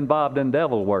they'd been involved in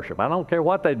devil worship. I don't care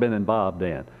what they'd been involved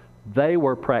in. They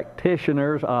were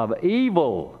practitioners of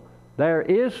evil. There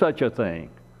is such a thing.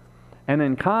 And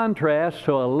in contrast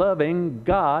to a loving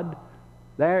God,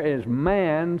 there is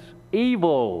man's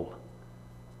evil.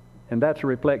 And that's a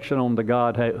reflection on the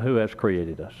God who has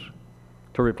created us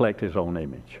to reflect His own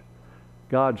image.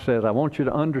 God says, I want you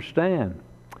to understand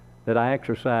that I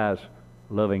exercise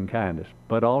loving kindness,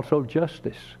 but also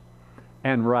justice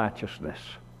and righteousness.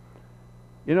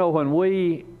 You know, when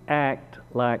we act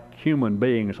like human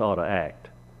beings ought to act,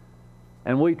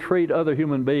 and we treat other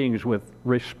human beings with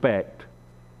respect,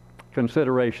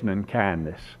 consideration, and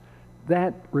kindness,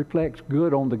 that reflects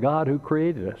good on the God who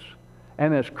created us.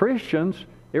 And as Christians,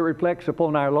 it reflects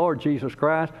upon our Lord Jesus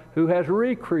Christ, who has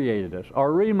recreated us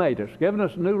or remade us, given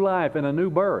us new life and a new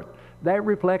birth. That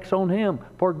reflects on Him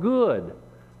for good.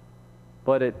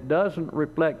 But it doesn't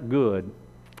reflect good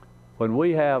when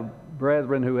we have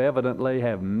brethren who evidently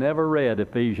have never read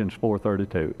Ephesians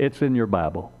 4:32. It's in your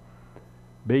Bible.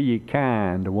 Be ye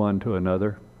kind one to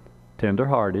another,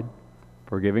 tender-hearted,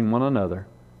 forgiving one another,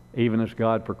 even as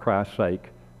God for Christ's sake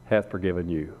hath forgiven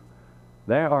you.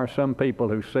 There are some people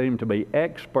who seem to be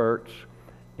experts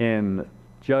in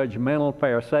judgmental,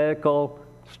 pharisaical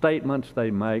statements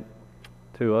they make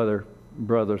to other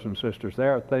brothers and sisters.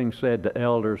 There are things said to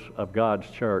elders of God's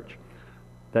church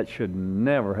that should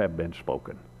never have been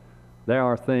spoken. There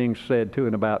are things said to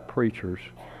and about preachers.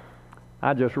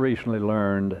 I just recently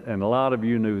learned, and a lot of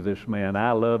you knew this man.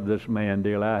 I love this man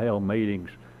dearly. I held meetings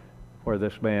where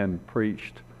this man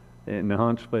preached in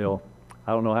Huntsville.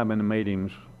 I don't know how many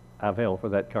meetings I've held for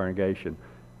that congregation.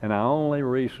 And I only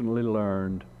recently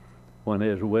learned when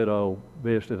his widow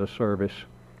visited a service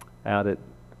out at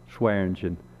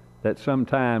Swearingen that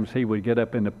sometimes he would get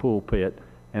up in the pulpit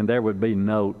and there would be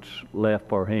notes left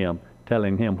for him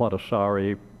telling him what a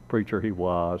sorry preacher he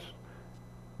was.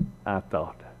 I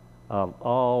thought of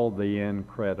all the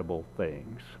incredible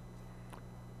things.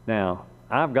 Now,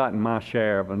 I've gotten my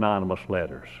share of anonymous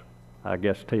letters. I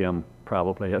guess Tim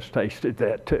probably has tasted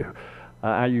that too.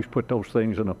 I used to put those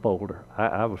things in a folder.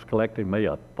 I was collecting me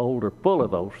a folder full of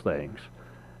those things.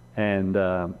 And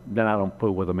then I don't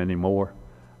fool with them anymore.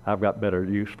 I've got better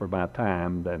use for my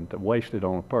time than to waste it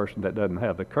on a person that doesn't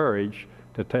have the courage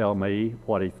to tell me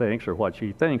what he thinks or what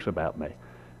she thinks about me.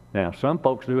 Now, some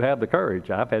folks do have the courage.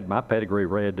 I've had my pedigree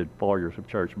read at foyers of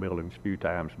church buildings a few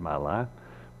times in my life,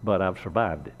 but I've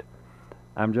survived it.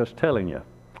 I'm just telling you,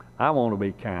 I want to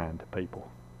be kind to people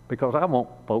because I want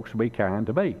folks to be kind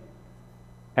to me.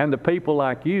 And the people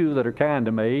like you that are kind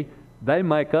to me, they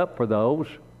make up for those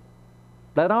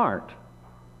that aren't,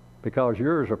 because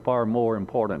yours are far more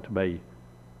important to me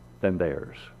than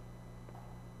theirs.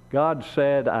 God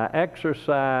said, I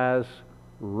exercise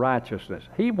righteousness.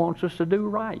 He wants us to do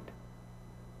right.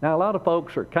 Now, a lot of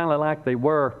folks are kind of like they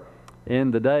were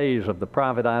in the days of the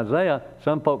prophet Isaiah.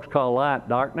 Some folks call light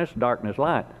darkness, darkness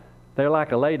light. They're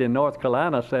like a lady in North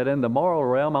Carolina said, in the moral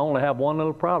realm, I only have one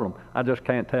little problem. I just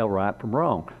can't tell right from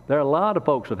wrong. There are a lot of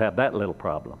folks that have that little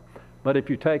problem. But if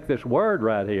you take this word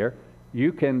right here,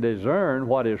 you can discern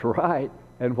what is right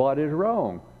and what is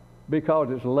wrong, because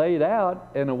it's laid out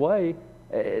in a way.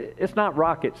 It's not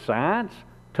rocket science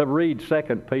to read 2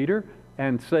 Peter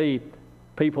and see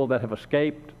people that have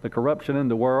escaped the corruption in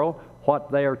the world,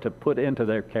 what they are to put into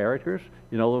their characters.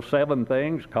 You know, those 7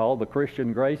 things called the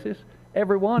Christian graces.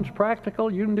 Everyone's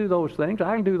practical. You can do those things.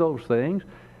 I can do those things.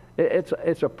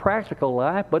 It's a practical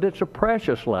life, but it's a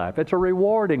precious life. It's a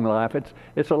rewarding life.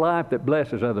 It's a life that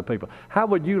blesses other people. How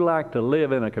would you like to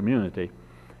live in a community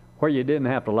where you didn't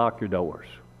have to lock your doors,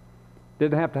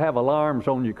 didn't have to have alarms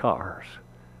on your cars?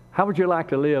 How would you like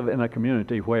to live in a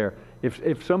community where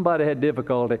if somebody had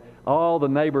difficulty, all the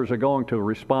neighbors are going to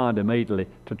respond immediately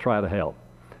to try to help?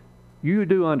 You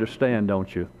do understand,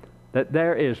 don't you, that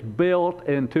there is built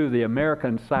into the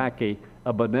American psyche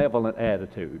a benevolent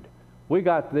attitude. We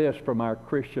got this from our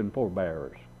Christian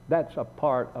forebears. That's a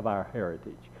part of our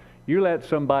heritage. You let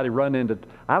somebody run into,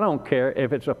 I don't care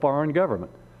if it's a foreign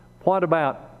government. What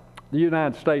about the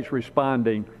United States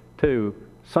responding to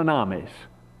tsunamis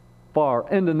for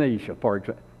Indonesia, for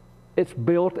example? It's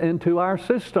built into our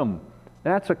system.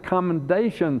 That's a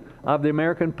commendation of the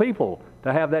American people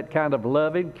to have that kind of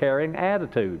loving, caring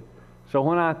attitude. So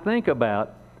when I think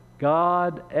about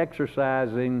God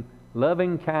exercising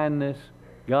loving kindness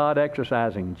God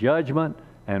exercising judgment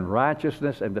and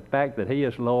righteousness and the fact that He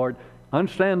is Lord.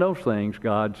 Understand those things,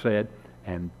 God said,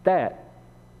 and that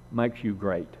makes you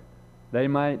great. They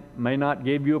may not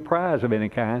give you a prize of any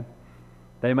kind.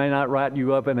 They may not write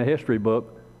you up in a history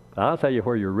book. But I'll tell you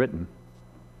where you're written.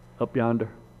 Up yonder,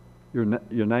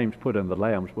 your name's put in the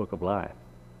Lamb's Book of Life.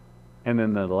 And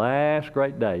in the last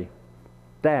great day,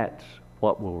 that's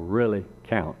what will really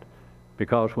count.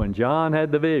 Because when John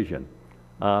had the vision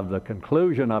of the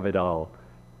conclusion of it all,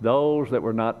 those that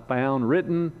were not found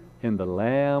written in the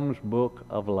Lamb's Book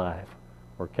of Life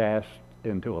were cast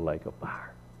into a lake of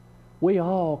fire. We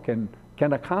all can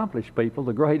accomplish, people,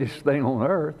 the greatest thing on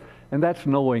earth, and that's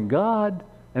knowing God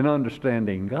and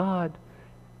understanding God.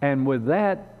 And with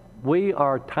that, we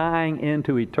are tying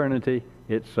into eternity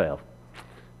itself.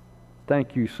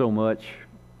 Thank you so much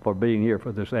for being here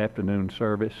for this afternoon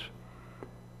service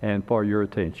and for your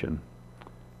attention.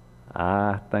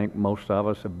 I think most of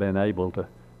us have been able to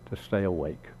stay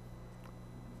awake.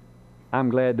 I'm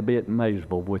glad to be at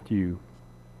Maysville with you.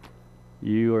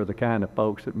 You are the kind of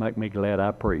folks that make me glad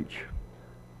I preach.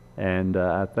 And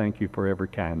I thank you for every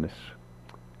kindness.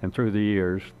 And through the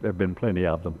years, there have been plenty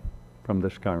of them from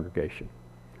this congregation.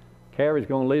 Carrie's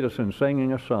going to lead us in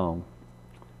singing a song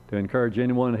to encourage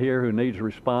anyone here who needs to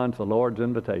respond to the Lord's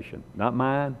invitation. Not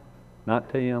mine, not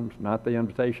Tim's, not the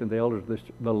invitation of the elders,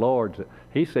 the Lord's.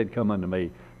 He said, come unto me,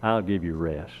 I'll give you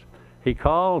rest. He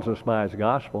calls us by His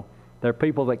gospel. There are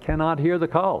people that cannot hear the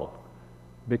call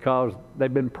because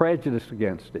they've been prejudiced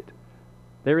against it.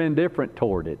 They're indifferent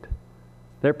toward it.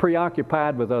 They're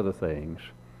preoccupied with other things.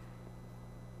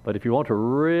 But if you want to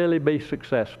really be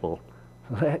successful,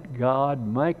 let God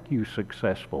make you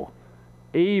successful,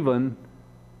 even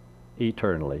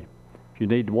eternally. If you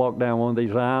need to walk down one of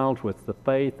these aisles with the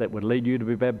faith that would lead you to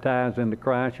be baptized into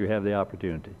Christ, you have the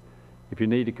opportunity. If you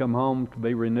need to come home to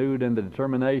be renewed in the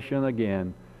determination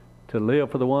again to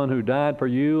live for the one who died for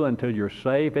you until you're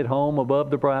safe at home above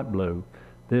the bright blue,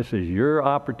 this is your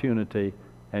opportunity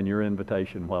and your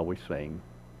invitation while we sing.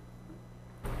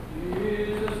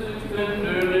 Jesus is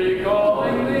tenderly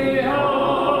calling thee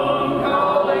home,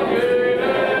 calling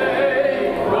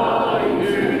today, calling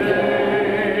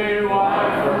today.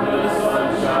 Why from the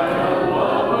sunshine of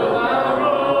one without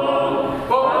room,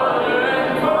 farther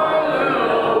and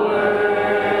farther away.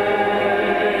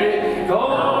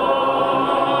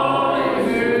 Calling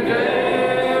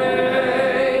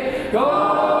today,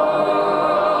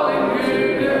 calling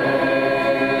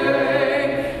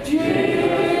today.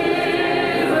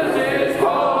 Jesus is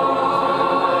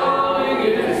calling,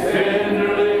 is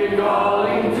tenderly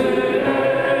calling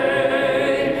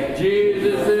today.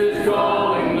 Jesus is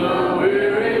calling the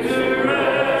weary to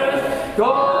rest,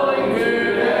 calling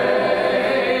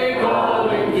today,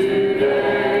 calling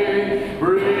today.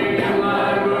 Bring Him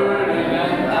thy burden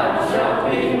and thou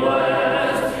shalt be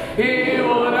blessed. He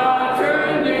will not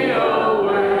turn thee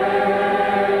away.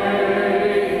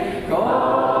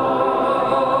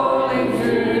 Calling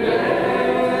today,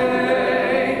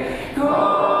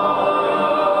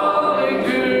 calling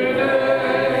today.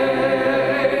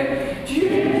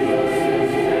 Jesus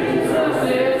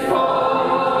is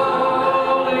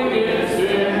calling, is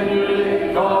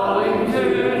tenderly calling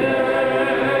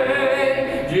today.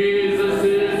 Jesus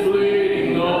is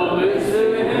pleading, oh,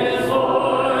 listen His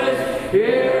voice.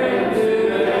 Hear Him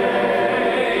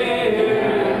today,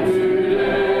 hear Him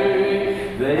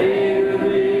today. They who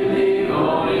believe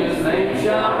on His name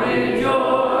shall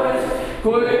rejoice.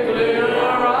 Quickly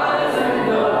arise and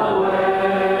go away.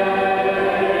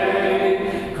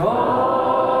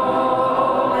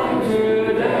 Calling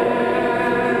today,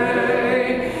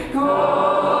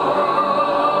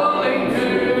 calling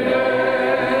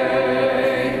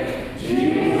today.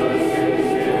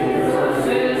 Jesus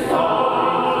is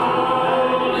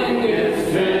calling,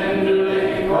 is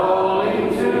tenderly calling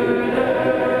today.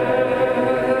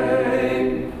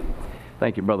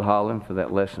 Thank you, Brother Holland, for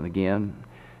that lesson again.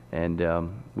 And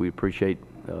we appreciate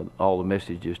all the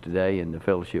messages today and the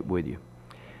fellowship with you.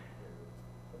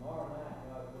 Tomorrow night,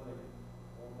 God willing,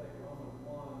 we'll take Romans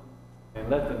 1 and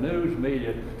let the news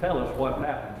media tell us what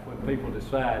happens when people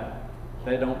decide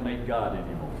they don't need God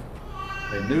anymore.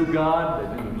 They knew God, they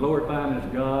didn't glorify Him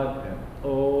as God, and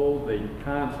oh, the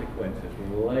consequences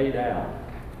laid out.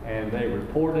 And they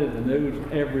reported in the news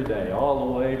every day, all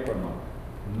the way from a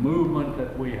movement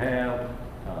that we have,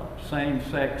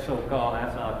 same-sex so-called,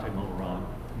 that's oxymoron,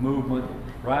 movement,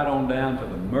 right on down to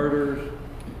the murders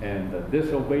and the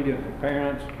disobedient to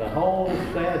parents. The whole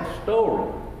sad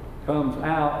story comes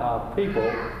out of people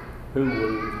who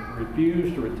will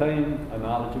refuse to retain a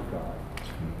knowledge of God.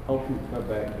 Hope you come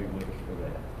back and be with us for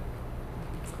that.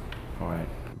 All right.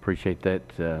 appreciate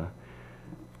that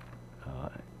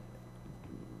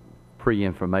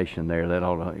pre-information there. That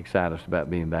ought to excite us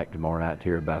about being back tomorrow night to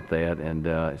hear about that. And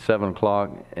at 7 o'clock,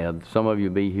 some of you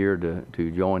will be here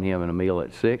to join him in a meal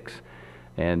at 6.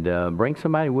 And bring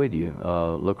somebody with you.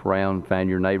 Look around, find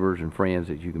your neighbors and friends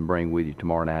that you can bring with you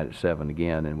tomorrow night at 7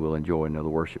 again, and we'll enjoy another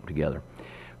worship together.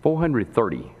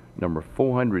 430, number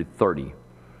 430.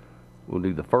 We'll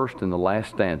do the first and the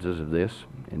last stanzas of this,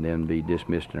 and then be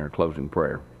dismissed in our closing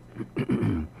prayer.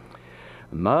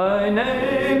 My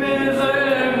name is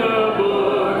in the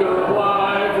book of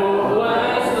life, oh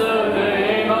bless the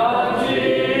name of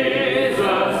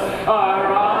Jesus. I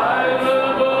rise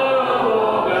above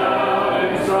all doubt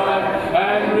and strife,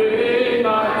 and read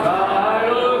my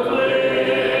title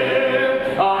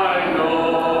clear. I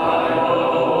know,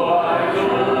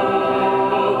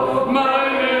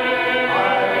 my name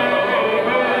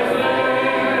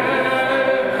is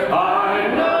there.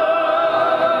 I know.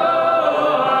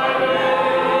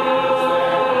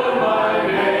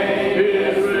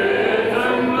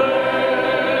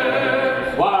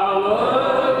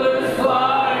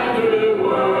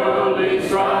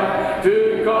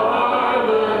 To guard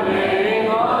the name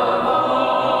of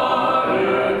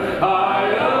honor, high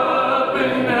up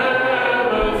in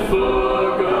heaven's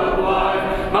book of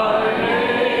life, my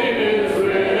name is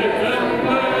written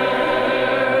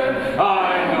there.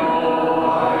 I know,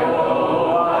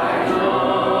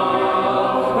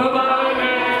 my name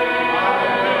is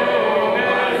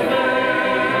there.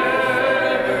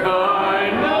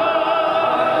 I know.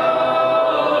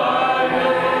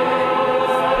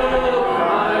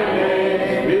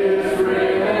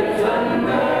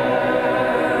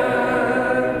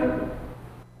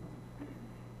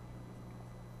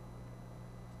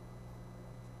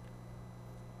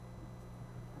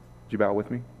 Would you bow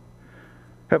with me?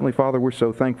 Heavenly Father, we're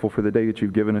so thankful for the day that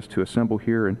you've given us to assemble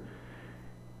here and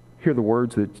hear the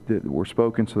words that were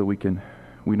spoken so that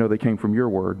we know they came from your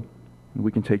word. And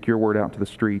we can take your word out to the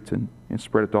streets and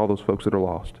spread it to all those folks that are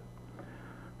lost.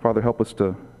 Father, help us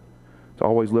to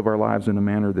always live our lives in a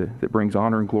manner that brings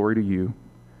honor and glory to you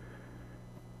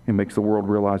and makes the world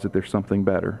realize that there's something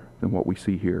better than what we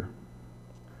see here.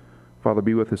 Father,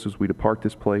 be with us as we depart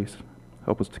this place.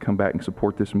 Help us to come back and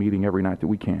support this meeting every night that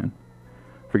we can.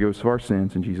 Forgive us of our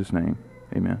sins in Jesus' name.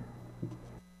 Amen.